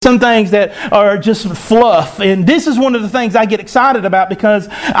Some things that are just fluff. And this is one of the things I get excited about because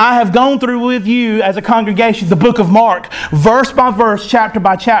I have gone through with you as a congregation the book of Mark, verse by verse, chapter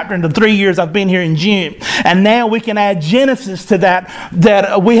by chapter in the 3 years I've been here in June. And now we can add Genesis to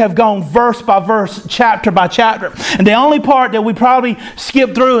that we have gone verse by verse, chapter by chapter. And the only part that we probably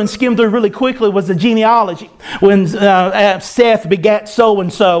skipped through and skimmed through really quickly was the genealogy. When Seth begat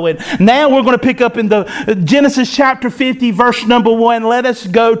so-and-so. And now we're going to pick up in the Genesis chapter 50, verse number 1. Let us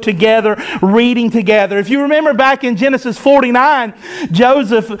go together, reading together. If you remember back in Genesis 49,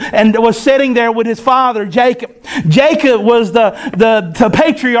 Joseph was sitting there with his father, Jacob. Jacob was the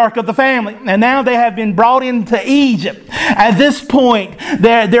patriarch of the family. And now they have been brought into Egypt. At this point,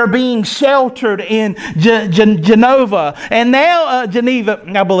 they're being sheltered in Geneva. And now, Geneva,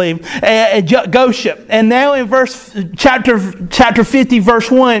 I believe, Goshen. And now in chapter 50,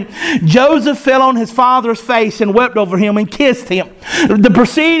 verse 1, Joseph fell on his father's face and wept over him and kissed him. The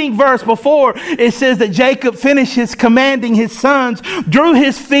preceding verse before, it says that Jacob finished his commanding his sons, drew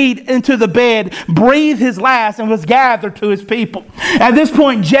his feet into the bed, breathed his last, and was gathered to his people. At this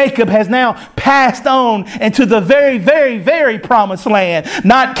point, Jacob has now passed on into the very, very, very promised land.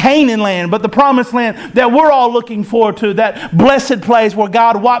 Not Canaan land, but the promised land that we're all looking forward to. That blessed place where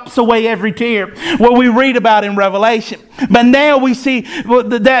God wipes away every tear, where we read about in Revelation. But now we see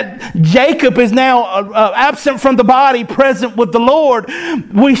that Jacob is now absent from the body, present with the Lord.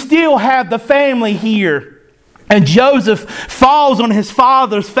 We still have the family here. And Joseph falls on his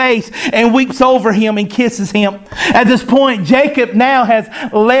father's face and weeps over him and kisses him. At this point, Jacob now has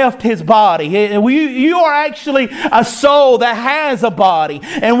left his body. You are actually a soul that has a body.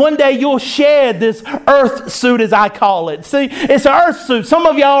 And one day you'll shed this earth suit, as I call it. See, it's an earth suit. Some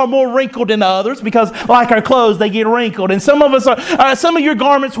of y'all are more wrinkled than others because, like our clothes, they get wrinkled. And some of us are, some of your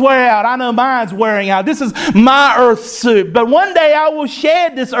garments wear out. I know mine's wearing out. This is my earth suit. But one day I will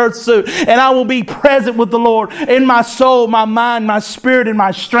shed this earth suit and I will be present with the Lord in my soul, my mind, my spirit, and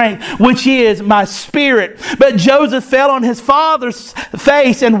my strength, which is my spirit. But Joseph fell on his father's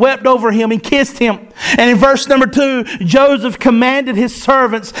face and wept over him and kissed him. And in verse number 2, Joseph commanded his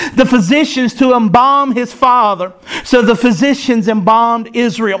servants, the physicians, to embalm his father. So the physicians embalmed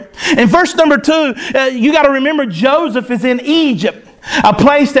Israel. In verse number 2, you got to remember Joseph is in Egypt. A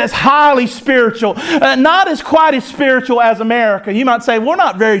place that's highly spiritual. Not as quite as spiritual as America. You might say, we're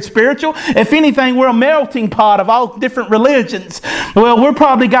not very spiritual. If anything, we're a melting pot of all different religions. Well, we've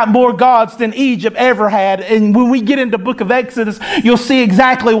probably got more gods than Egypt ever had. And when we get into the book of Exodus, you'll see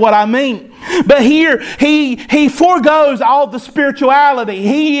exactly what I mean. But here, he forgoes all the spirituality.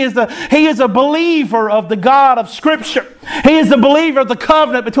 He is a believer of the God of Scripture. He is a believer of the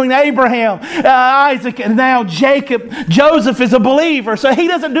covenant between Abraham, Isaac, and now Jacob. Joseph is a believer. So he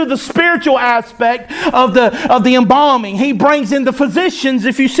doesn't do the spiritual aspect of the embalming. He brings in the physicians,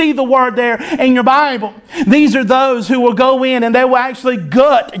 if you see the word there in your Bible. These are those who will go in and they will actually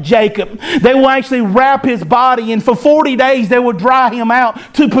gut Jacob. They will actually wrap his body, and for 40 days they will dry him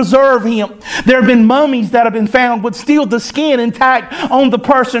out to preserve him. There have been mummies that have been found with still the skin intact on the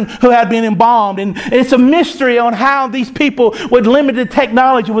person who had been embalmed. And it's a mystery on how these people with limited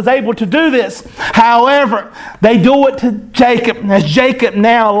technology was able to do this. However, they do it to Jacob. As Jacob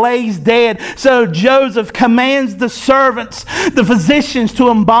now lays dead, so Joseph commands the servants, the physicians, to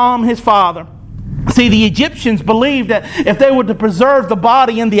embalm his father. See, the Egyptians believed that if they were to preserve the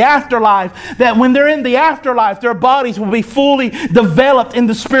body in the afterlife, that when they're in the afterlife, their bodies will be fully developed in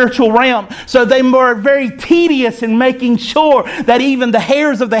the spiritual realm. So they were very tedious in making sure that even the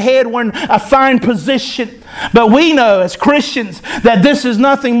hairs of the head were in a fine position. But we know as Christians that this is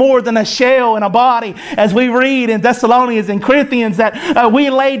nothing more than a shell and a body. As we read in Thessalonians and Corinthians that we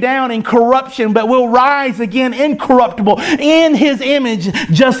lay down in corruption, but we'll rise again incorruptible in His image,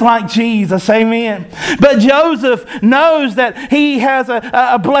 just like Jesus. Amen. But Joseph knows that he has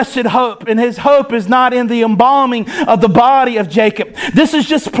a blessed hope, and his hope is not in the embalming of the body of Jacob. This is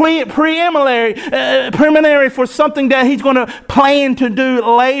just preliminary for something that he's going to plan to do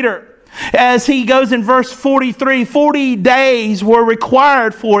later. As he goes in verse 43, 40 days were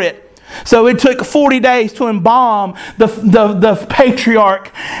required for it. So it took 40 days to embalm the patriarch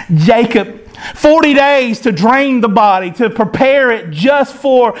Jacob. 40 days to drain the body, to prepare it just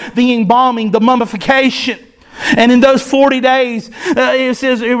for the embalming, the mummification. And in those 40 days, it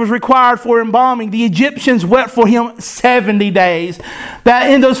says it was required for embalming. The Egyptians wept for him 70 days. That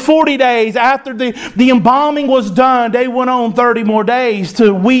in those 40 days, after the embalming was done, they went on 30 more days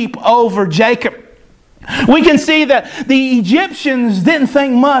to weep over Jacob. We can see that the Egyptians didn't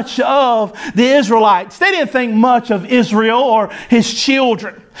think much of the Israelites. They didn't think much of Israel or his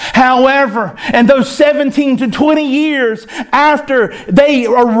children. However, in those 17 to 20 years after they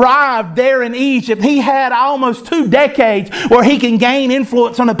arrived there in Egypt, he had almost 2 decades where he can gain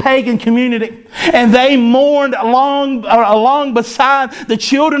influence on a pagan community. And they mourned along beside the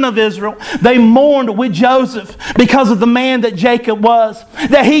children of Israel. They mourned with Joseph because of the man that Jacob was.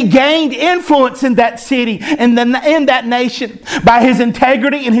 That he gained influence in that city and in that nation by his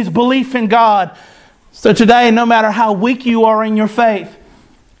integrity and his belief in God. So today, no matter how weak you are in your faith,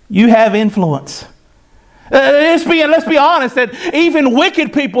 you have influence. Let's be honest that even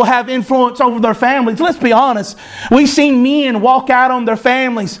wicked people have influence over their families. Let's be honest. We've seen men walk out on their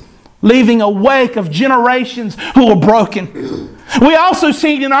families, leaving a wake of generations who are broken. We also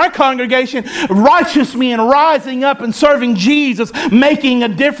see in our congregation righteous men rising up and serving Jesus, making a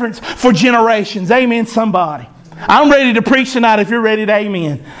difference for generations. Amen, somebody. I'm ready to preach tonight if you're ready to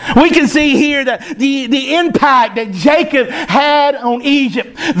amen. We can see here that the impact that Jacob had on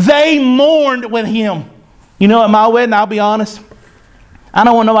Egypt, they mourned with him. You know, at my wedding, I'll be honest, I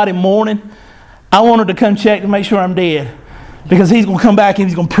don't want nobody mourning. I want her to come check to make sure I'm dead, because he's going to come back and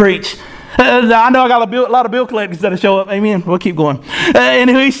he's going to preach. I know I got a lot of bill collectors that'll show up. Amen. We'll keep going. And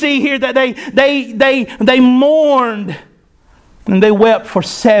we see here that they mourned and they wept for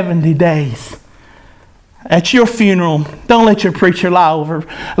 70 days. At your funeral, don't let your preacher lie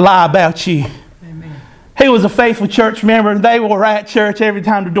about you. Amen. He was a faithful church member. They were at church every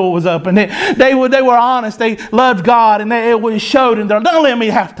time the door was open. They were honest. They loved God, and it showed in there. Don't let me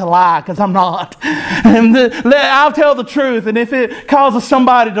have to lie, because I'm not. And I'll tell the truth. And if it causes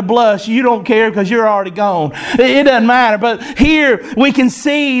somebody to blush, you don't care because you're already gone. It doesn't matter. But here we can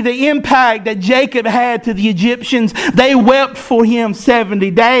see the impact that Jacob had to the Egyptians. They wept for him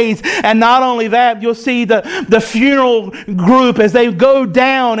 70 days. And not only that, you'll see the funeral group as they go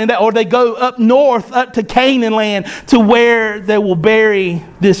down or they go up north, up to Canaan land, to where they will bury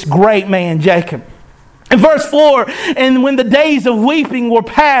this great man, Jacob. In verse 4, and when the days of weeping were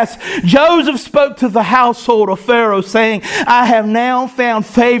past, Joseph spoke to the household of Pharaoh, saying, I have now found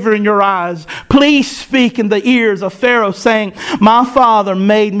favor in your eyes. Please speak in the ears of Pharaoh, saying, my father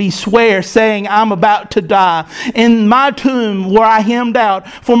made me swear, saying, I'm about to die. In my tomb where I hemmed out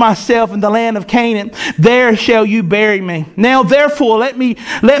for myself in the land of Canaan, there shall you bury me. Now therefore let me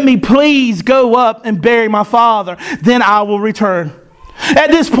please go up and bury my father, then I will return.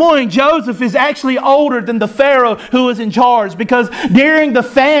 At this point, Joseph is actually older than the Pharaoh who was in charge, because during the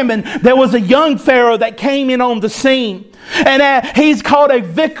famine, there was a young Pharaoh that came in on the scene. And he's called a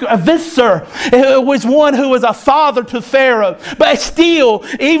vicar. It was one who was a father to Pharaoh. But still,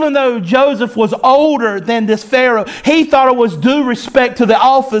 even though Joseph was older than this Pharaoh, he thought it was due respect to the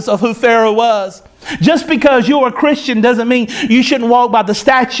office of who Pharaoh was. Just because you're a Christian doesn't mean you shouldn't walk by the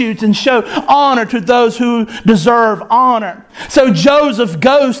statutes and show honor to those who deserve honor. So Joseph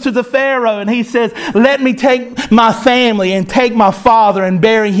goes to the Pharaoh and he says, let me take my family and take my father and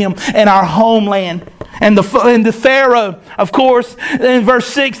bury him in our homeland. And the Pharaoh, of course, in verse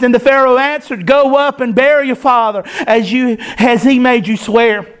 6, then the Pharaoh answered, go up and bury your father as he made you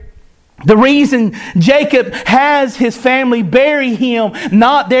swear. The reason Jacob has his family bury him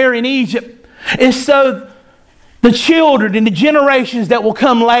not there in Egypt is so the children and the generations that will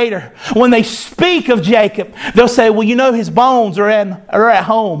come later, when they speak of Jacob, they'll say, well, you know, his bones are at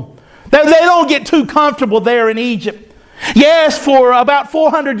home. They don't get too comfortable there in Egypt. Yes, for about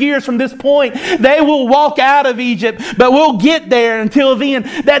 400 years from this point, they will walk out of Egypt, but we'll get there. Until then,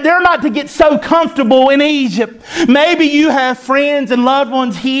 that they're not to get so comfortable in Egypt. Maybe you have friends and loved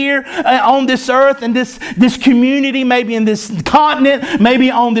ones here on this earth, and this community, maybe in this continent, maybe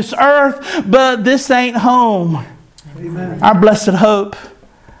on this earth, but this ain't home. Amen. Our blessed hope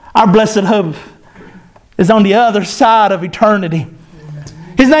is on the other side of eternity.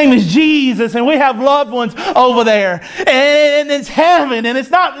 His name is Jesus, and we have loved ones over there. And it's heaven. And it's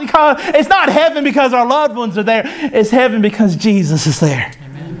not heaven because our loved ones are there. It's heaven because Jesus is there.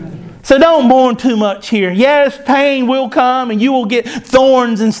 Amen. So don't mourn too much here. Yes, pain will come, and you will get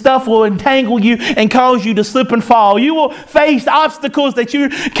thorns and stuff will entangle you and cause you to slip and fall. You will face obstacles that you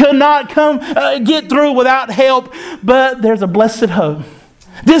cannot get through without help. But there's a blessed hope.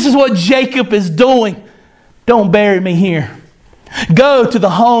 This is what Jacob is doing. Don't bury me here. Go to the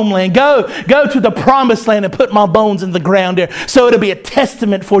homeland. Go to the promised land and put my bones in the ground there, so it'll be a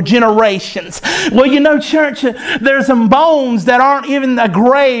testament for generations. Well, you know, church, there's some bones that aren't even a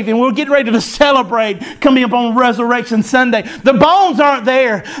grave, and we're getting ready to celebrate coming up on Resurrection Sunday. The bones aren't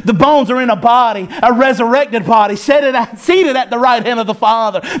there. The bones are in a body, a resurrected body, seated at the right hand of the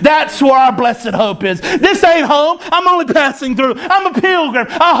Father. That's where our blessed hope is. This ain't home. I'm only passing through. I'm a pilgrim.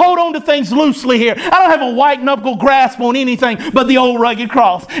 I hold on to things loosely here. I don't have a white knuckle grasp on anything, but but the old rugged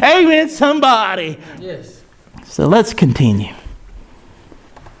cross. Amen, somebody. Yes. So let's continue.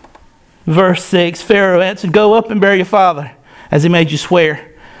 Verse 6, Pharaoh answered, go up and bury your father, as he made you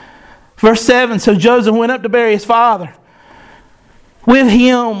swear. Verse 7, so Joseph went up to bury his father. With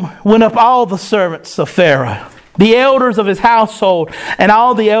him went up all the servants of Pharaoh, the elders of his household, and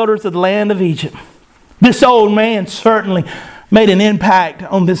all the elders of the land of Egypt. This old man certainly made an impact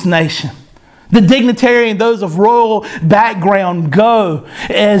on this nation. The dignitary and those of royal background go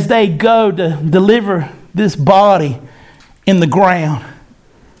as they go to deliver this body in the ground.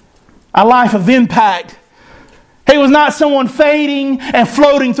 A life of impact. He was not someone fading and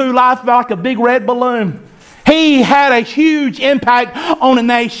floating through life like a big red balloon. He had a huge impact on a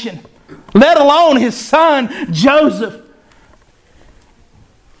nation, let alone his son, Joseph.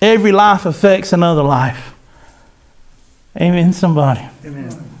 Every life affects another life. Amen, somebody.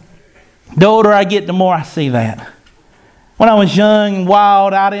 Amen. The older I get, the more I see that. When I was young and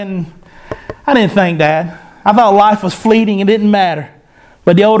wild, I didn't think that. I thought life was fleeting. It didn't matter.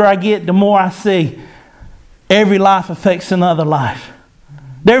 But the older I get, the more I see every life affects another life.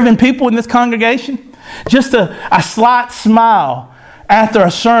 There have been people in this congregation, just a slight smile after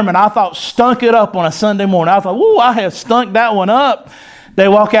a sermon I thought stunk it up on a Sunday morning. I thought, ooh, I have stunk that one up. They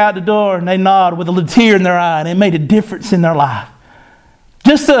walk out the door and they nod with a little tear in their eye, and it made a difference in their life.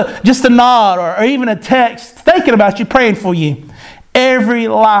 Just a nod or even a text thinking about you, praying for you. Every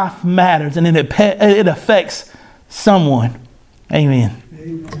life matters, and it affects someone. Amen.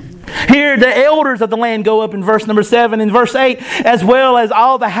 Here, the elders of the land go up in verse number 7. In verse 8, as well as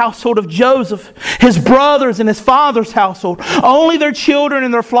all the household of Joseph, his brothers and his father's household. Only their children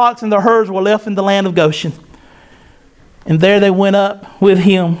and their flocks and their herds were left in the land of Goshen. And there they went up with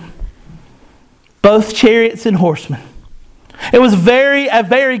him, both chariots and horsemen. It was a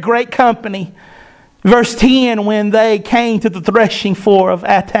very great company. Verse 10, when they came to the threshing floor of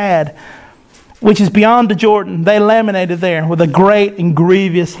Atad, which is beyond the Jordan, they laminated there with a great and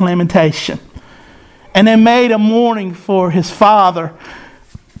grievous lamentation. And they made a mourning for his father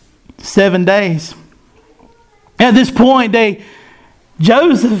 7 days. At this point,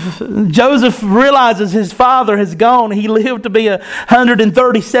 Joseph realizes his father has gone. He lived to be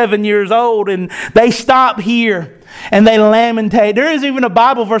 137 years old, and they stop here and they lamentate. There is even a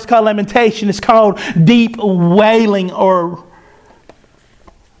Bible verse called lamentation. It's called deep wailing or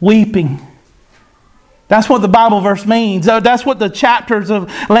weeping. That's what the Bible verse means. That's what the chapters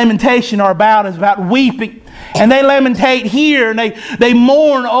of lamentation are about, is about weeping. And they lamentate here, and they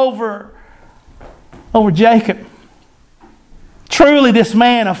mourn over Jacob. Truly, this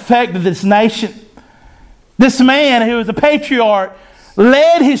man affected this nation. This man, who was a patriarch,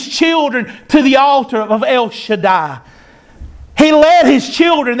 led his children to the altar of El Shaddai. He led his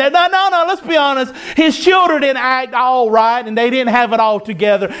children. No, let's be honest. His children didn't act all right, and they didn't have it all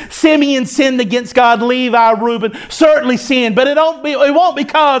together. Simeon sinned against God. Levi, Reuben certainly sinned. But it won't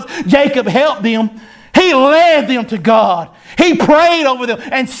because Jacob helped them. He led them to God. He prayed over them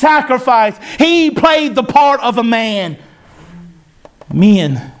and sacrificed. He played the part of a man.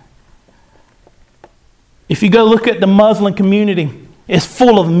 Men. If you go look at the Muslim community, it's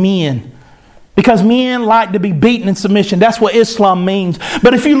full of men. Because men like to be beaten in submission. That's what Islam means.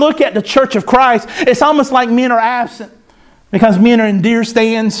 But if you look at the Church of Christ, it's almost like men are absent. Because men are in deer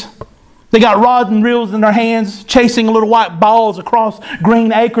stands. They got rods and reels in their hands, chasing little white balls across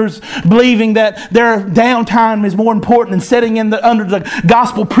green acres, believing that their downtime is more important than sitting under the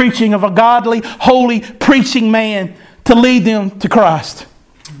gospel preaching of a godly, holy preaching man to lead them to Christ.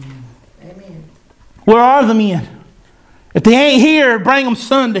 Amen. Where are the men? If they ain't here, bring them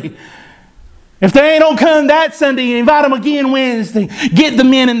Sunday. If they ain't don't come that Sunday, invite them again Wednesday. Get the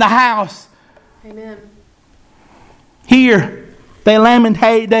men in the house. Amen. Here, they had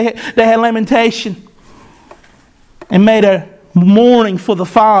lamentation and made a mourning for the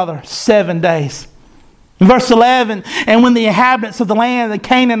father 7 days. In verse 11, and when the inhabitants of the land, the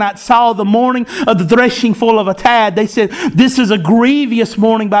Canaanites, saw the mourning of the threshing floor of Atad, they said, this is a grievous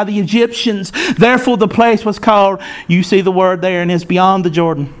mourning by the Egyptians. Therefore the place was called, you see the word there, and it's beyond the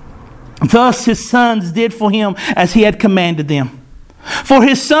Jordan. Thus his sons did for him as he had commanded them. For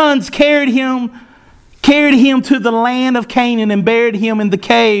his sons carried him to the land of Canaan and buried him in the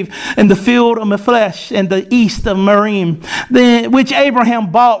cave in the field of Mephilesh and the east of Merim, which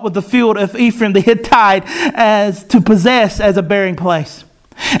Abraham bought with the field of Ephraim the Hittite as to possess as a burying place.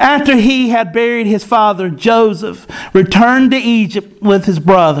 After he had buried his father, Joseph returned to Egypt with his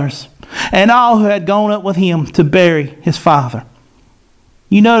brothers and all who had gone up with him to bury his father.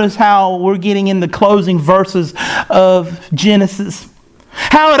 You notice how we're getting in the closing verses of Genesis,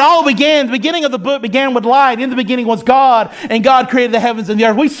 How it all began. The beginning of the book began with light. In the beginning was God, and God created the heavens and the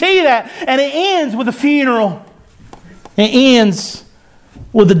earth. We see that, and it ends with a funeral. It ends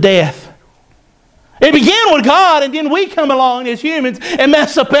with a death. It began with God, and then we come along as humans and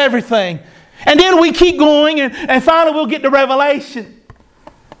mess up everything. And then we keep going, and finally we'll get to Revelation.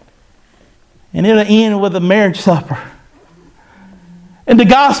 And it'll end with a marriage supper. In the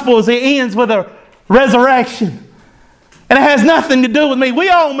Gospels, it ends with a resurrection. And it has nothing to do with me. We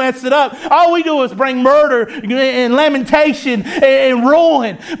all mess it up. All we do is bring murder and lamentation and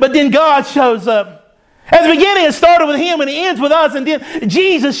ruin. But then God shows up. At the beginning, it started with Him and it ends with us. And then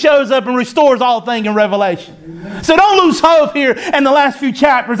Jesus shows up and restores all things in Revelation. Amen. So don't lose hope here in the last few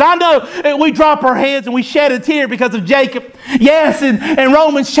chapters. I know we drop our heads and we shed a tear because of Jacob. Yes, in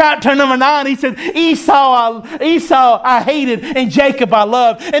Romans chapter number 9, he said, Esau I hated and Jacob I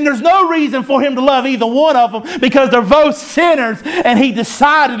loved. And there's no reason for him to love either one of them because they're both sinners. And he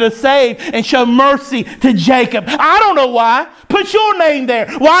decided to save and show mercy to Jacob. I don't know why. Put your name there.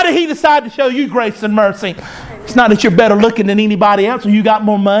 Why did he decide to show you grace and mercy? It's not that you're better looking than anybody else or you got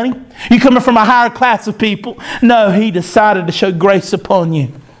more money. You're coming from a higher class of people. No, he decided to show grace upon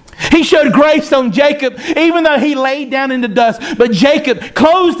you. He showed grace on Jacob even though he laid down in the dust. But Jacob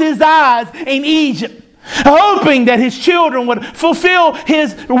closed his eyes in Egypt, hoping that his children would fulfill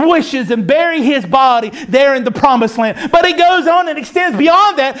his wishes and bury his body there in the promised land. But he goes on and extends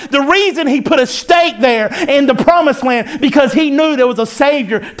beyond that. The reason he put a stake there in the promised land because he knew there was a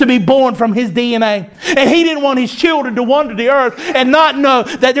Savior to be born from his DNA. And he didn't want his children to wander the earth and not know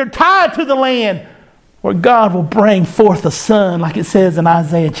that they're tied to the land where God will bring forth a son, like it says in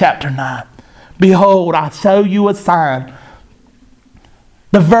Isaiah chapter 9. Behold, I show you a sign.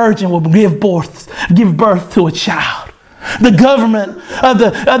 The virgin will give birth to a child. The government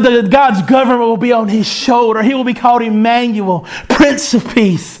of God's government will be on his shoulder. He will be called Emmanuel, Prince of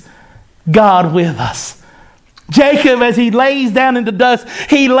Peace, God with us. Jacob, as he lays down in the dust,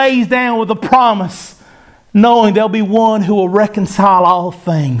 he lays down with a promise, knowing there'll be one who will reconcile all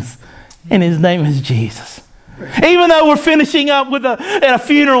things, and his name is Jesus. Even though we're finishing up with a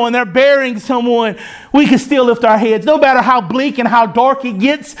funeral and they're burying someone, we can still lift our heads. No matter how bleak and how dark it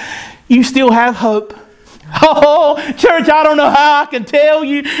gets, you still have hope. Oh, church, I don't know how I can tell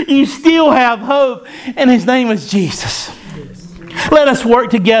you, you still have hope. And his name is Jesus. Let us work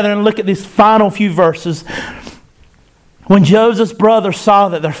together and look at these final few verses. When Joseph's brothers saw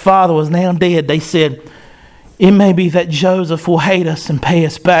that their father was now dead, they said, it may be that Joseph will hate us and pay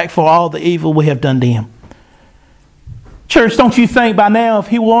us back for all the evil we have done to him. Church, don't you think by now if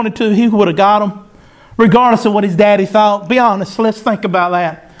he wanted to, he would have got him? Regardless of what his daddy thought. Be honest, let's think about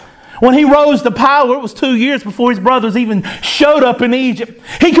that. When he rose to power, it was 2 years before his brothers even showed up in Egypt.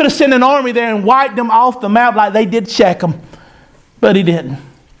 He could have sent an army there and wiped them off the map like they did Shechem. But he didn't.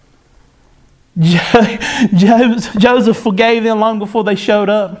 Joseph forgave them long before they showed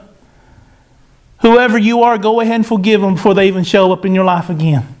up. Whoever you are, go ahead and forgive them before they even show up in your life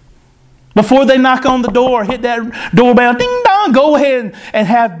again. Before they knock on the door, hit that doorbell, ding dong, go ahead and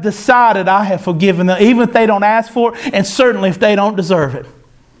have decided I have forgiven them, even if they don't ask for it, and certainly if they don't deserve it.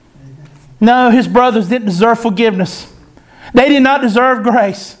 No, his brothers didn't deserve forgiveness. They did not deserve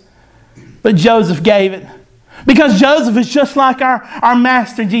grace. But Joseph gave it. Because Joseph is just like our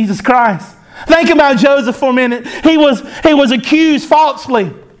Master, Jesus Christ. Think about Joseph for a minute. He was accused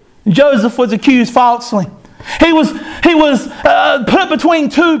falsely. Joseph was accused falsely. He was put between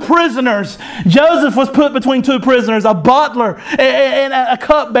two prisoners. Joseph was put between two prisoners, a butler and a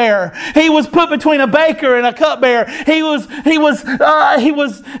cupbearer. He was put between a baker and a cupbearer. He ate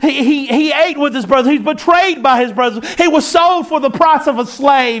with his brothers. He was betrayed by his brothers. He was sold for the price of a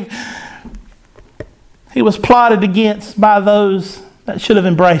slave. He was plotted against by those that should have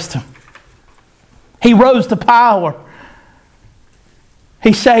embraced him. He rose to power.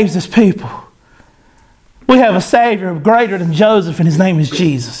 He saves his people. We have a Savior greater than Joseph, and his name is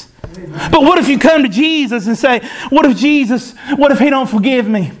Jesus. But what if you come to Jesus and say, what if he don't forgive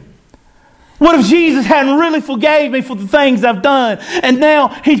me? What if Jesus hadn't really forgave me for the things I've done, and now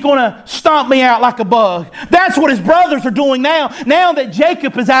he's going to stomp me out like a bug? That's what his brothers are doing now. Now that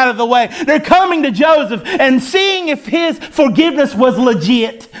Jacob is out of the way, they're coming to Joseph and seeing if his forgiveness was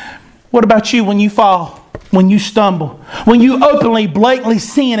legit. What about you when you fall? When you stumble, when you openly, blatantly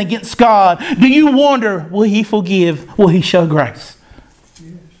sin against God, do you wonder, will he forgive? Will he show grace?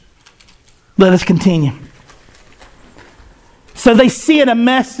 Yes. Let us continue. So they sent a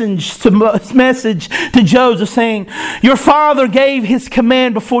message to Joseph saying, your father gave his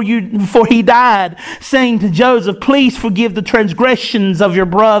command before he died, saying to Joseph, please forgive the transgressions of your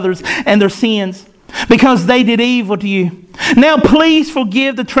brothers and their sins, because they did evil to you. Now please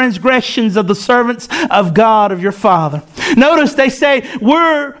forgive the transgressions of the servants of God of your father. Notice they say,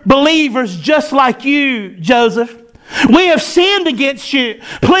 we're believers just like you, Joseph. We have sinned against you.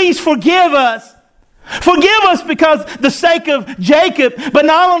 Please forgive us. Forgive us because the sake of Jacob, but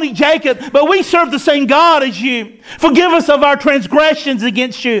not only Jacob, but we serve the same God as you. Forgive us of our transgressions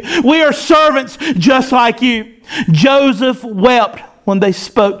against you. We are servants just like you. Joseph wept when they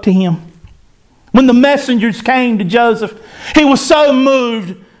spoke to him. When the messengers came to Joseph, he was so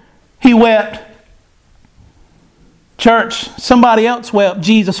moved, he wept. Church, somebody else wept.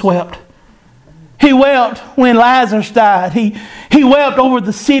 Jesus wept. He wept when Lazarus died. He wept over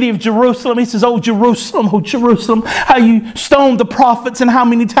the city of Jerusalem. He says, oh Jerusalem, how you stoned the prophets, and how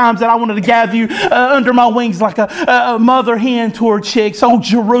many times that I wanted to gather you under my wings like a mother hen to her chicks. Oh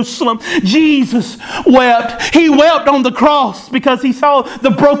Jerusalem. Jesus wept. He wept on the cross because he saw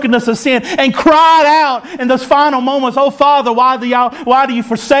the brokenness of sin and cried out in those final moments, oh Father, why do you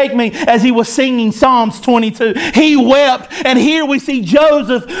forsake me? As he was singing Psalms 22. He wept. And here we see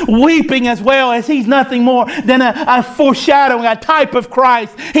Joseph weeping as well, as he's nothing more than a foreshadowing, a type of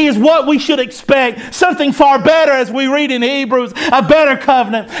Christ. He is what we should expect. Something far better, as we read in Hebrews, a better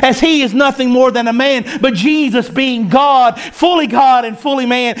covenant, as he is nothing more than a man. But Jesus being God and fully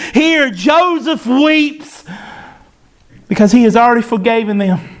man. Here Joseph weeps because he has already forgiven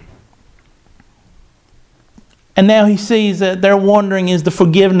them. And now he sees that they're wondering, is the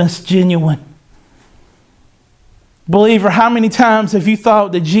forgiveness genuine? Believer, how many times have you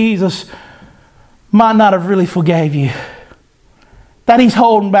thought that Jesus might not have really forgave you? That he's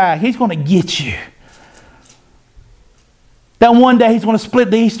holding back. He's going to get you. That one day he's going to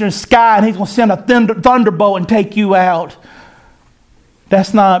split the eastern sky and he's going to send a thunderbolt and take you out.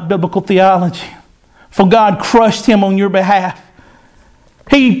 That's not biblical theology. For God crushed him on your behalf.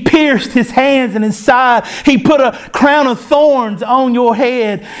 He pierced his hands, and inside he put a crown of thorns on your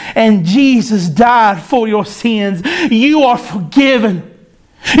head, and Jesus died for your sins. You are forgiven.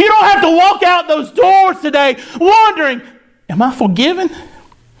 You don't have to walk out those doors today wondering, am I forgiven?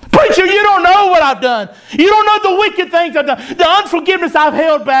 Preacher, you don't know what I've done. You don't know the wicked things I've done. The unforgiveness I've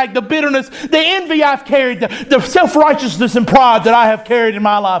held back, the bitterness, the envy I've carried, the self-righteousness and pride that I have carried in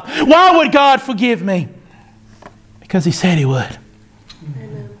my life. Why would God forgive me? Because he said he would.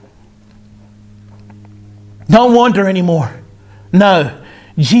 Amen. Don't wonder anymore. No,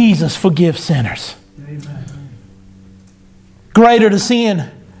 Jesus forgives sinners. Amen. Greater to sin,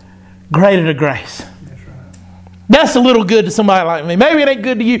 greater to grace. That's a little good to somebody like me. Maybe it ain't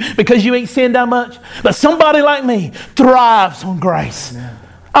good to you because you ain't sinned that much. But somebody like me thrives on grace. Amen.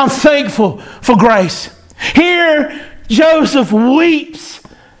 I'm thankful for grace. Here, Joseph weeps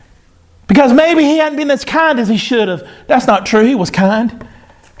because maybe he hadn't been as kind as he should have. That's not true. He was kind.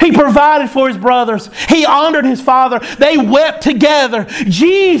 He provided for his brothers. He honored his father. They wept together.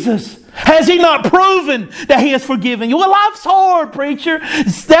 Jesus, has he not proven that he has forgiven you? Well, life's hard, preacher.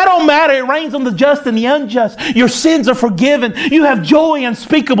 That don't matter. It rains on the just and the unjust. Your sins are forgiven. You have joy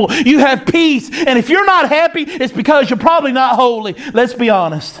unspeakable. You have peace. And if you're not happy, it's because you're probably not holy. Let's be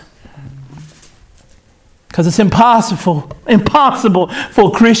honest. Because it's impossible for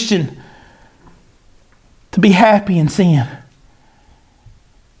a Christian to be happy in sin.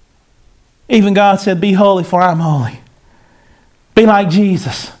 Even God said, be holy for I'm holy. Be like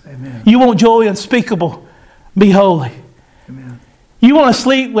Jesus. Amen. You want joy unspeakable, be holy. Amen. You want to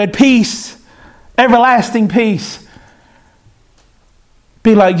sleep with peace, everlasting peace,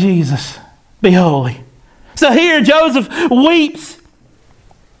 be like Jesus, be holy. So here Joseph weeps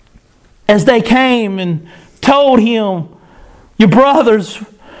as they came and told him, your brothers,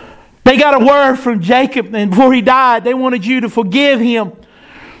 they got a word from Jacob, and before he died, they wanted you to forgive him.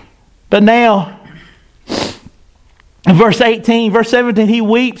 But now, in verse 17, he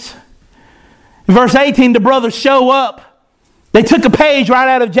weeps. In verse 18, the brothers show up. They took a page right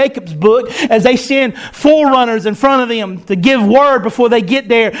out of Jacob's book as they send forerunners in front of them to give word before they get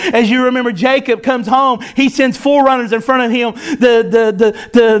there. As you remember, Jacob comes home. He sends forerunners in front of him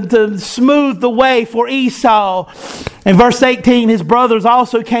to smooth the way for Esau. In verse 18, his brothers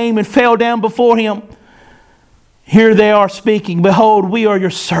also came and fell down before him. Here they are speaking, behold, we are your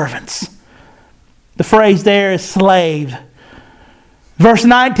servants. The phrase there is slave. Verse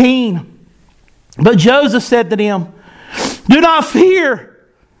 19, but Joseph said to them, do not fear,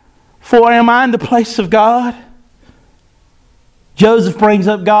 for am I in the place of God? Joseph brings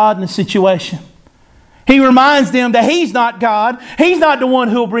up God in the situation. He reminds them that he's not God. He's not the one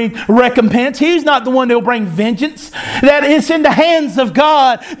who will bring recompense. He's not the one who will bring vengeance. That it's in the hands of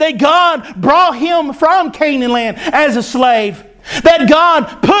God. That God brought him from Canaan land as a slave. That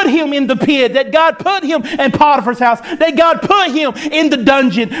God put him in the pit. That God put him in Potiphar's house. That God put him in the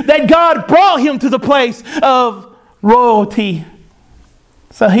dungeon. That God brought him to the place of royalty.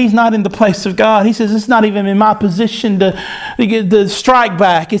 So he's not in the place of God. He says, it's not even in my position to strike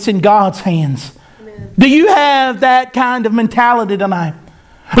back. It's in God's hands. Amen. Do you have that kind of mentality tonight?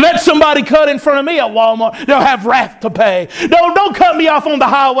 Let somebody cut in front of me at Walmart. They'll have wrath to pay. Don't cut me off on the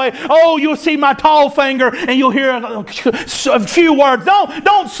highway. Oh, you'll see my tall finger and you'll hear a few words.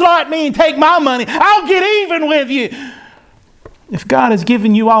 Don't slight me and take my money. I'll get even with you. If God has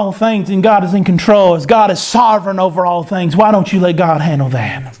given you all things and God is in control, as God is sovereign over all things, why don't you let God handle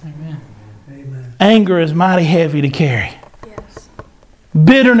that? Amen. Amen. Anger is mighty heavy to carry. Yes.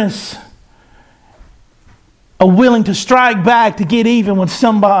 Bitterness, a willing to strike back to get even with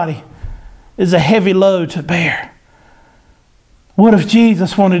somebody, is a heavy load to bear. What if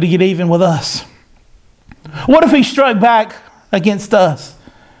Jesus wanted to get even with us? What if He struck back against us?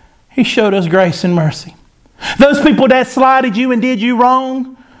 He showed us grace and mercy. Those people that slighted you and did you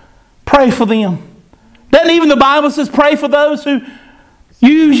wrong, pray for them. Doesn't even the Bible says pray for those who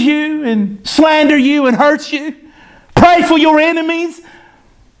use you and slander you and hurt you? Pray for your enemies.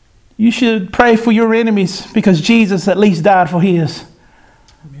 You should pray for your enemies because Jesus at least died for his.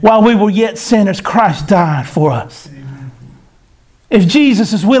 Amen. While we were yet sinners, Christ died for us. Amen. If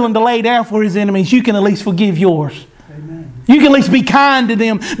Jesus is willing to lay down for his enemies, you can at least forgive yours. Amen. You can at least be kind to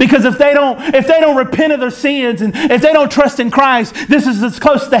them, because if they don't repent of their sins and if they don't trust in Christ, this is as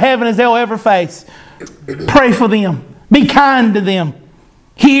close to heaven as they'll ever face. Pray for them. Be kind to them.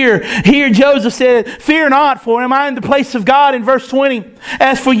 Here Joseph said, fear not, for am I in the place of God? In verse 20,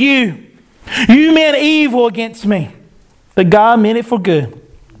 as for you meant evil against me, but God meant it for good.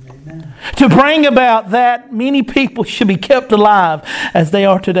 Amen. To bring about that many people should be kept alive as they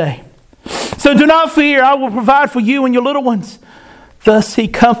are today. So do not fear, I will provide for you and your little ones. Thus he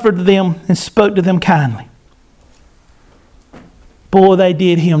comforted them and spoke to them kindly. Boy, they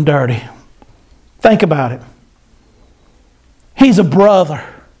did him dirty. Think about it. He's a brother.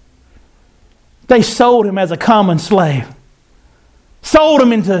 They sold him as a common slave. Sold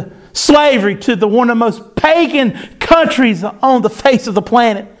him into slavery to one of the most pagan countries on the face of the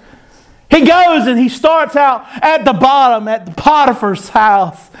planet. He goes and he starts out at the bottom at the Potiphar's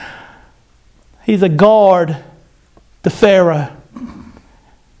house. He's a guard to Pharaoh.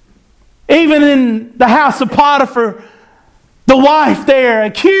 Even in the house of Potiphar, the wife there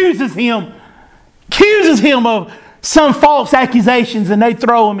accuses him of some false accusations, and they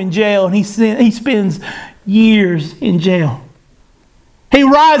throw him in jail, and he spends years in jail. He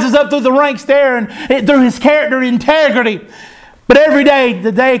rises up through the ranks there and through his character integrity. But every day,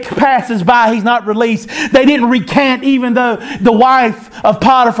 the day passes by, he's not released. They didn't recant, even though the wife of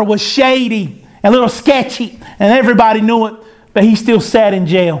Potiphar was shady and a little sketchy, and everybody knew it, but he still sat in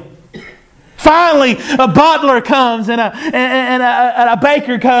jail. Finally, a butler comes and a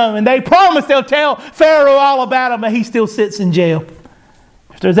baker come, and they promise they'll tell Pharaoh all about him, but he still sits in jail.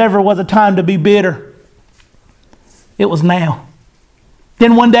 If there's ever was a time to be bitter, it was now.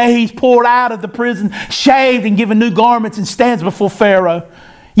 Then one day he's pulled out of the prison, shaved and given new garments, and stands before Pharaoh.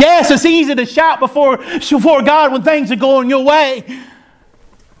 Yes, it's easy to shout before God when things are going your way.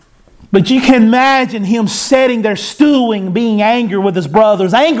 But you can imagine him sitting there stewing, being angry with his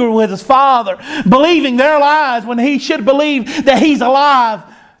brothers, angry with his father, believing their lies when he should believe that he's alive.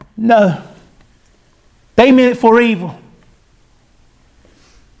 No. They meant it for evil.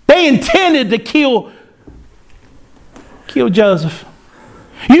 They intended to kill Joseph.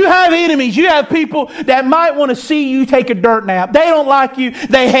 You have enemies. You have people that might want to see you take a dirt nap. They don't like you.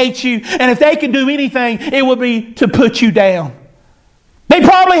 They hate you. And if they can do anything, it would be to put you down. They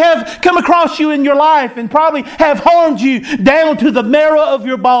probably have come across you in your life and probably have harmed you down to the marrow of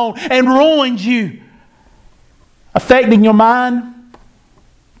your bone and ruined you, affecting your mind,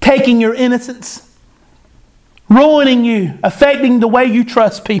 taking your innocence, ruining you, affecting the way you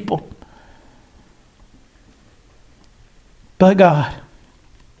trust people. But God.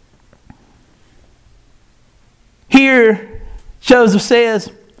 Here, Joseph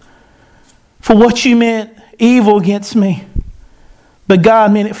says, for what you meant evil against me, but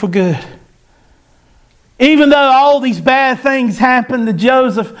God meant it for good. Even though all these bad things happened to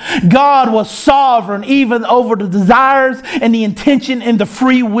Joseph, God was sovereign even over the desires and the intention and the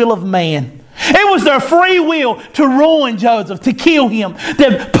free will of man. It was their free will to ruin Joseph, to kill him,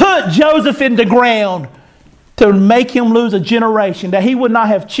 to put Joseph in the ground, to make him lose a generation, that he would not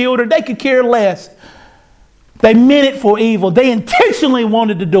have children. They could care less. They meant it for evil. They intentionally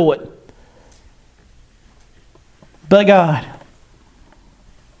wanted to do it. But God.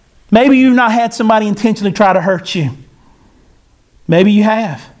 Maybe you've not had somebody intentionally try to hurt you. Maybe you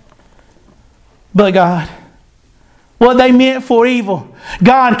have. But God, what they meant for evil,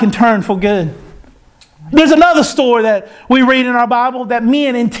 God can turn for good. There's another story that we read in our Bible that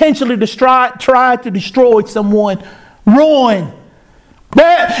men intentionally tried to destroy someone, ruin.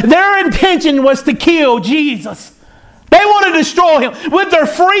 Their intention was to kill Jesus. They want to destroy Him. With their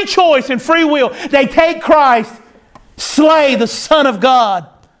free choice and free will, they take Christ, slay the Son of God,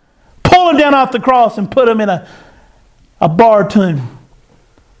 pull Him down off the cross and put Him in a barred tomb.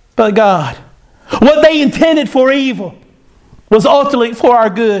 But God, what they intended for evil was ultimately for our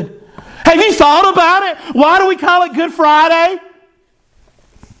good. Have you thought about it? Why do we call it Good Friday?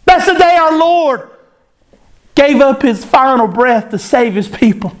 That's the day our Lord gave up His final breath to save His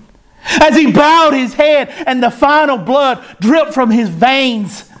people. As He bowed His head and the final blood dripped from His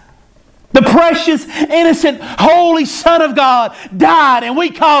veins, the precious, innocent, holy Son of God died, and we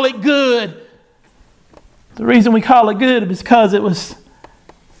call it good. The reason we call it good is because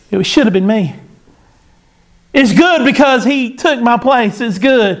it should have been me. It's good because He took my place. It's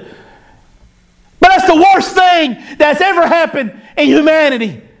good. But that's the worst thing that's ever happened in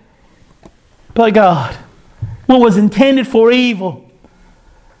humanity. But God, what was intended for evil,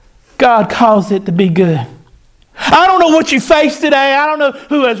 God caused it to be good. I don't know what you face today. I don't know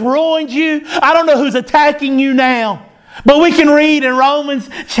who has ruined you. I don't know who's attacking you now. But we can read in Romans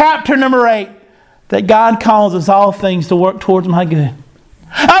chapter number 8 that God causes all things to work towards my good.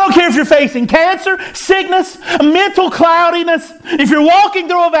 I don't care if you're facing cancer, sickness, mental cloudiness, if you're walking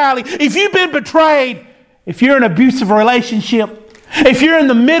through a valley, if you've been betrayed, if you're in an abusive relationship, if you're in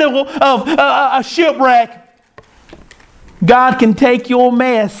the middle of a shipwreck, God can take your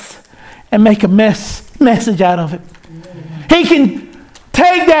mess and make a message out of it. He can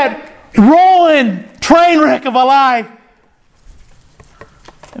take that ruined train wreck of a life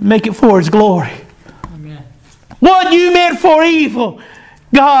and make it for His glory. Amen. What you meant for evil,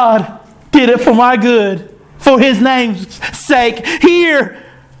 God did it for my good, for His name's sake. Here,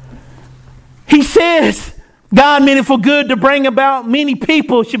 He says, God meant it for good to bring about many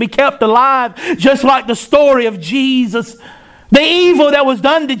people should be kept alive, just like the story of Jesus. The evil that was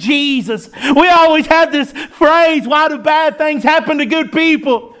done to Jesus. We always have this phrase, why do bad things happen to good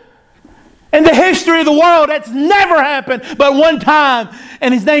people? In the history of the world, that's never happened but one time,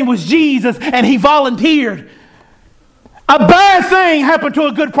 and His name was Jesus, and He volunteered. A bad thing happened to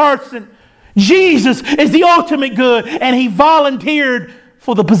a good person. Jesus is the ultimate good, and He volunteered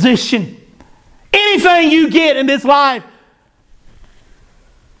for the position. Anything you get in this life,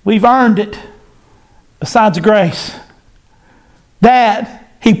 we've earned it, besides grace. That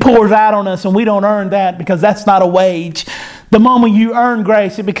He pours out on us, and we don't earn that because that's not a wage. The moment you earn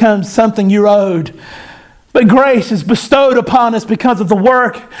grace, it becomes something you're owed. But grace is bestowed upon us because of the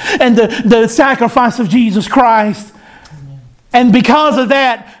work and the sacrifice of Jesus Christ. And because of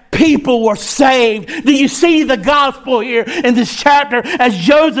that, people were saved. Do you see the gospel here in this chapter as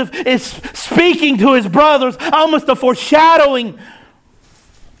Joseph is speaking to his brothers, almost a foreshadowing?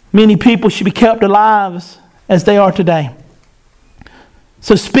 Many people should be kept alive as they are today.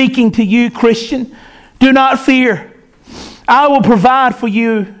 So speaking to you, Christian, do not fear. I will provide for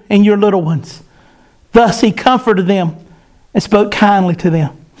you and your little ones. Thus He comforted them and spoke kindly to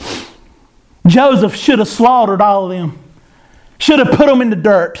them. Joseph should have slaughtered all of them. Should have put them in the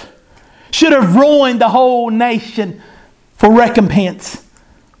dirt. Should have ruined the whole nation for recompense.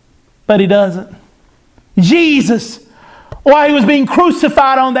 But He doesn't. Jesus, while He was being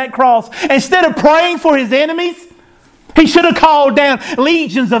crucified on that cross, instead of praying for His enemies, He should have called down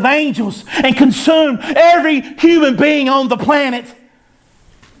legions of angels and consumed every human being on the planet.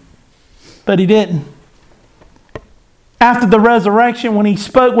 But He didn't. After the resurrection, when He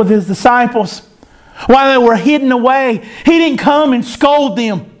spoke with His disciples, while they were hidden away, He didn't come and scold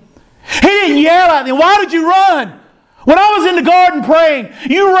them. He didn't yell at them. Why did you run? When I was in the garden praying,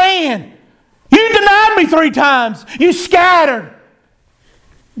 you ran. You denied me 3 times. You scattered.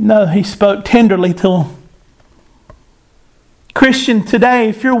 No, He spoke tenderly to them. Christian, today,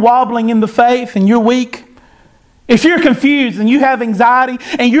 if you're wobbling in the faith and you're weak, if you're confused and you have anxiety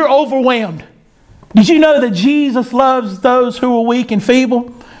and you're overwhelmed, did you know that Jesus loves those who are weak and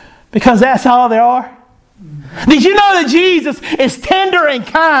feeble? Because that's all they are. Did you know that Jesus is tender and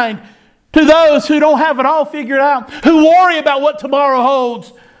kind to those who don't have it all figured out, who worry about what tomorrow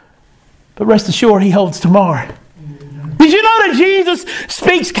holds? But rest assured, He holds tomorrow. Did you know that Jesus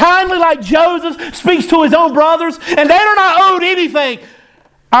speaks kindly like Joseph speaks to his own brothers, and they are not owed anything?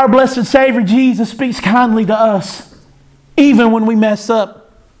 Our blessed Savior Jesus speaks kindly to us, even when we mess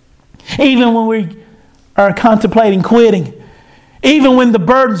up, even when we are contemplating quitting, even when the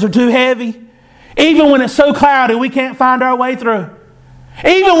burdens are too heavy, even when it's so cloudy we can't find our way through.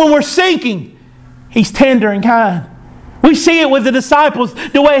 Even when we're sinking, He's tender and kind. We see it with the disciples,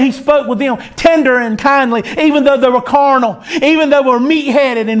 the way He spoke with them, tender and kindly, even though they were carnal, even though they were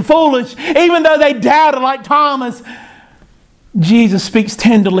meat-headed and foolish, even though they doubted like Thomas. Jesus speaks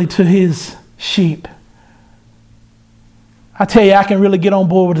tenderly to His sheep. I tell you, I can really get on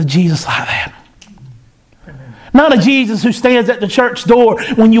board with a Jesus like that. Not a Jesus who stands at the church door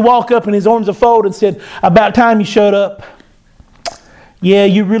when you walk up and His arms are folded and said, about time you showed up. Yeah,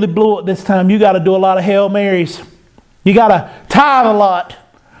 you really blew it this time. You got to do a lot of Hail Marys. You got to tithe a lot.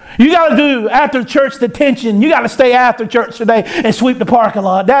 You got to do after church detention. You got to stay after church today and sweep the parking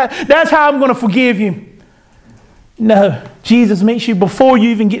lot. That's how I'm going to forgive you. No, Jesus meets you before you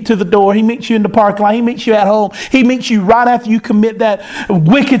even get to the door. He meets you in the parking lot. He meets you at home. He meets you right after you commit that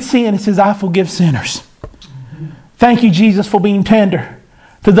wicked sin. He says, I forgive sinners. Thank you, Jesus, for being tender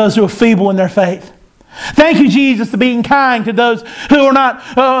to those who are feeble in their faith. Thank you, Jesus, for being kind to those who are not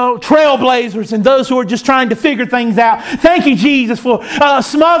trailblazers and those who are just trying to figure things out. Thank you, Jesus, for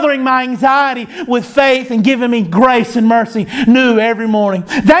smothering my anxiety with faith and giving me grace and mercy new every morning.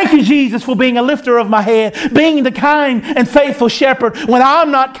 Thank you, Jesus, for being a lifter of my head, being the kind and faithful shepherd when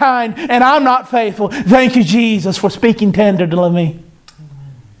I'm not kind and I'm not faithful. Thank you, Jesus, for speaking tender to me.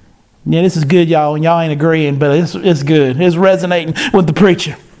 Yeah, this is good, y'all, and y'all ain't agreeing, but it's good. It's resonating with the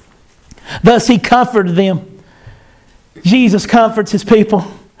preacher. Thus He comforted them. Jesus comforts His people.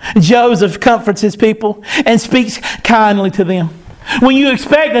 Joseph comforts his people and speaks kindly to them. When you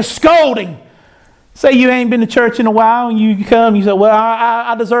expect a scolding, say you ain't been to church in a while and you come, you say, well,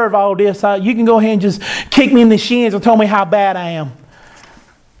 I deserve all this. You can go ahead and just kick me in the shins and tell me how bad I am.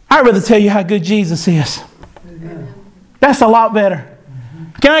 I'd rather tell you how good Jesus is. Amen. That's a lot better.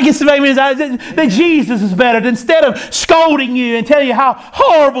 Can I get some amens? That Jesus is better. Instead of scolding you and tell you how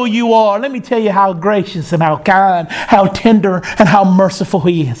horrible you are, let me tell you how gracious and how kind, how tender and how merciful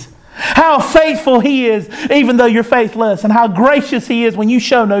He is. How faithful He is even though you're faithless, and how gracious He is when you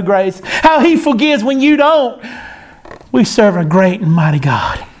show no grace. How He forgives when you don't. We serve a great and mighty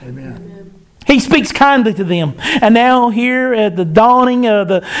God. Amen. He speaks kindly to them. And now here at the dawning of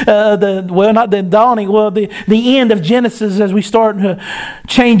the end of Genesis, as we start to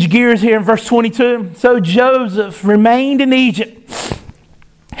change gears here in verse 22. So Joseph remained in Egypt,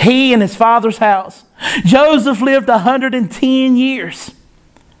 he and his father's house. Joseph lived 110 years.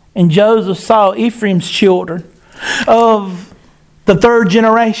 And Joseph saw Ephraim's children of the third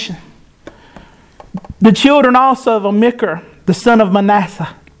generation. The children also of Amikar, the son of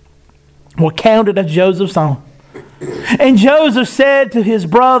Manasseh, were counted as Joseph's own. And Joseph said to his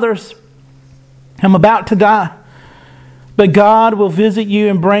brothers, I'm about to die, but God will visit you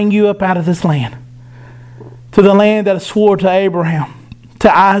and bring you up out of this land, to the land that I swore to Abraham,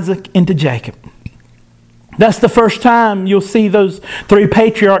 to Isaac, and to Jacob. That's the first time you'll see those three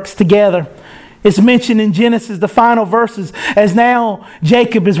patriarchs together. It's mentioned in Genesis, the final verses, as now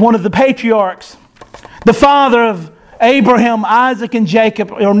Jacob is one of the patriarchs. The father of Abraham, Isaac, and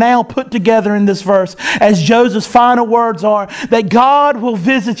Jacob are now put together in this verse as Joseph's final words are that God will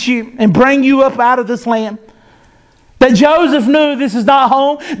visit you and bring you up out of this land. That Joseph knew this is not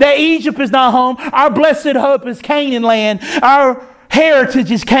home, that Egypt is not home. Our blessed hope is Canaan land. Our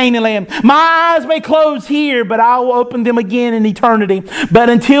heritage is Canaan land. My eyes may close here, but I will open them again in eternity. But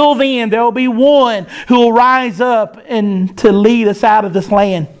until then, there will be one who will rise up and to lead us out of this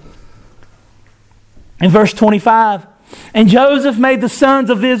land. In verse 25, and Joseph made the sons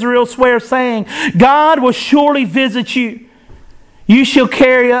of Israel swear, saying, God will surely visit you. You shall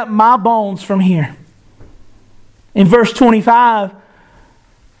carry up my bones from here. In verse 25,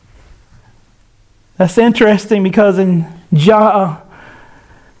 that's interesting because in Joshua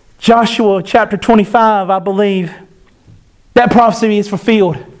chapter 25, I believe, that prophecy is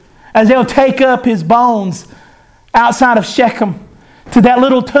fulfilled. As they'll take up his bones outside of Shechem to that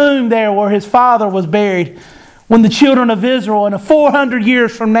little tomb there where his father was buried. When the children of Israel, in 400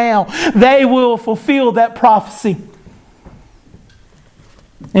 years from now, they will fulfill that prophecy.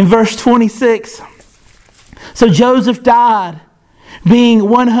 In verse 26, so Joseph died, being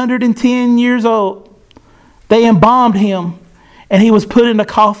 110 years old. They embalmed him, and he was put in a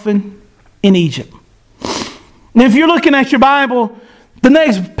coffin in Egypt. Now, if you're looking at your Bible, the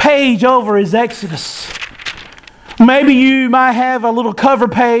next page over is Exodus. Maybe you might have a little cover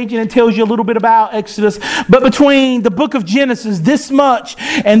page and it tells you a little bit about Exodus. But between the book of Genesis, this much,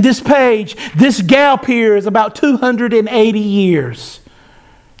 and this page, this gap here is about 280 years.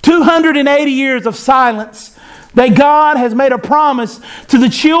 280 years of silence that God has made a promise to the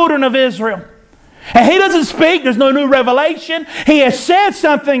children of Israel. And He doesn't speak. There's no new revelation. He has said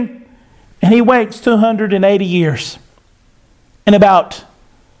something and He waits 280 years. In about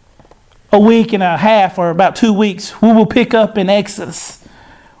a week and a half, or about 2 weeks, we will pick up in Exodus.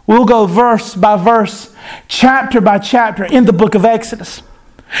 We'll go verse by verse, chapter by chapter in the book of Exodus.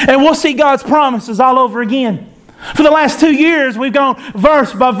 And we'll see God's promises all over again. For the last 2 years, we've gone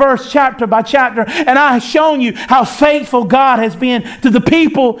verse by verse, chapter by chapter, and I have shown you how faithful God has been to the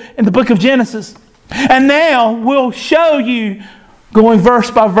people in the book of Genesis. And now we'll show you, going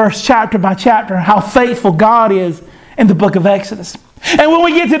verse by verse, chapter by chapter, how faithful God is in the book of Exodus. And when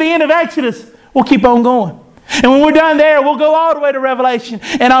we get to the end of Exodus, we'll keep on going. And when we're done there, we'll go all the way to Revelation,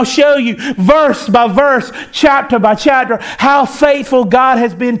 and I'll show you verse by verse, chapter by chapter, how faithful God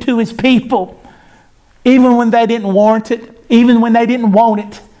has been to His people. Even when they didn't warrant it, even when they didn't want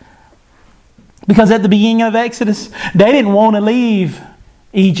it. Because at the beginning of Exodus, they didn't want to leave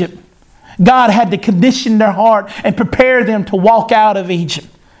Egypt. God had to condition their heart and prepare them to walk out of Egypt.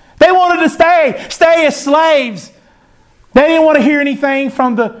 They wanted to stay as slaves. They didn't want to hear anything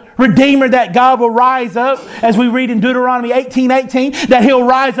from the Redeemer, that God will rise up, as we read in Deuteronomy 18:18, that He'll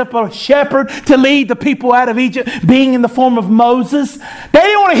rise up a shepherd to lead the people out of Egypt, being in the form of Moses. They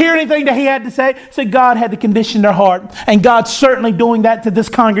didn't want to hear anything that He had to say, so God had to condition their heart. And God's certainly doing that to this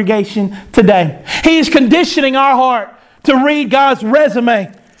congregation today. He is conditioning our heart to read God's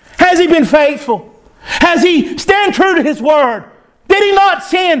resume. Has He been faithful? Has He stand true to His word? Did He not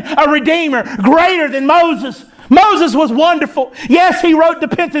send a Redeemer greater than Moses? Moses was wonderful. Yes, he wrote the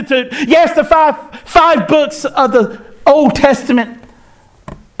Pentateuch. Yes, the five books of the Old Testament.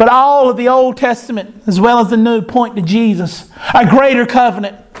 But all of the Old Testament, as well as the New, point to Jesus. A greater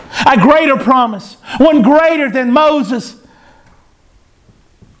covenant. A greater promise. One greater than Moses.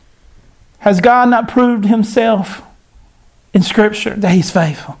 Has God not proved Himself in Scripture that He's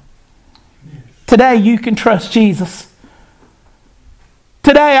faithful? Today you can trust Jesus.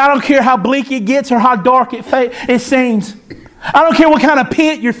 Today, I don't care how bleak it gets or how dark it seems. I don't care what kind of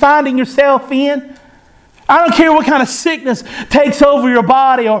pit you're finding yourself in. I don't care what kind of sickness takes over your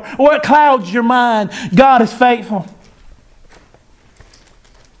body or what clouds your mind. God is faithful.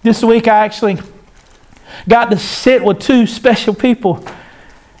 This week, I actually got to sit with two special people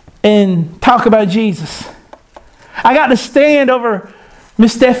and talk about Jesus. I got to stand over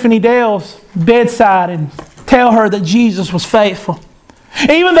Miss Stephanie Dale's bedside and tell her that Jesus was faithful.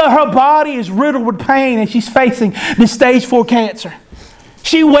 Even though her body is riddled with pain and she's facing this stage 4 cancer.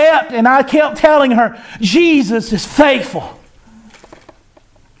 She wept, and I kept telling her, Jesus is faithful.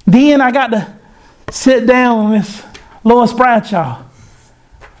 Then I got to sit down with Miss Lois Bradshaw.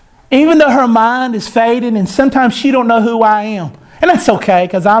 Even though her mind is fading and sometimes she don't know who I am. And that's okay,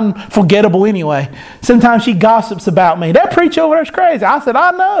 because I'm forgettable anyway. Sometimes she gossips about me. That preacher over there is crazy. I said,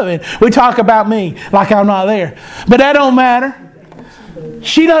 I know. And we talk about me like I'm not there. But that don't matter.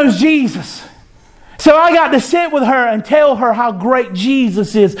 She knows Jesus. So I got to sit with her and tell her how great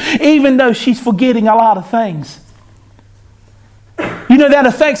Jesus is, even though she's forgetting a lot of things. You know, that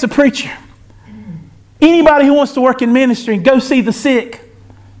affects a preacher. Anybody who wants to work in ministry, go see the sick.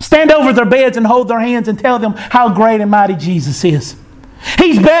 Stand over their beds and hold their hands and tell them how great and mighty Jesus is.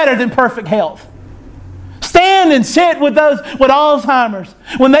 He's better than perfect health. Stand and sit with those with Alzheimer's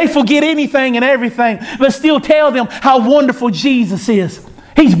when they forget anything and everything, but still tell them how wonderful Jesus is.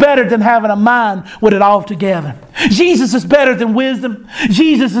 He's better than having a mind with it all together. Jesus is better than wisdom.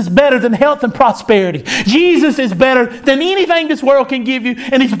 Jesus is better than health and prosperity. Jesus is better than anything this world can give you,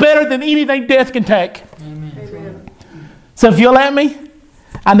 and He's better than anything death can take. Amen. So if you'll let me,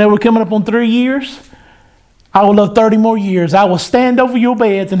 I know we're coming up on 3 years. I will love 30 more years. I will stand over your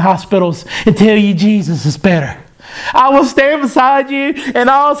beds in hospitals and tell you Jesus is better. I will stand beside you in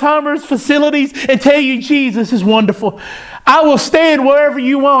Alzheimer's facilities and tell you Jesus is wonderful. I will stand wherever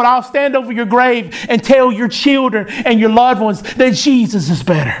you want. I'll stand over your grave and tell your children and your loved ones that Jesus is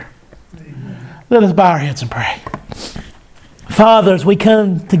better. Amen. Let us bow our heads and pray. Father, as we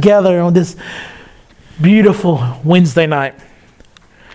come together on this beautiful Wednesday night,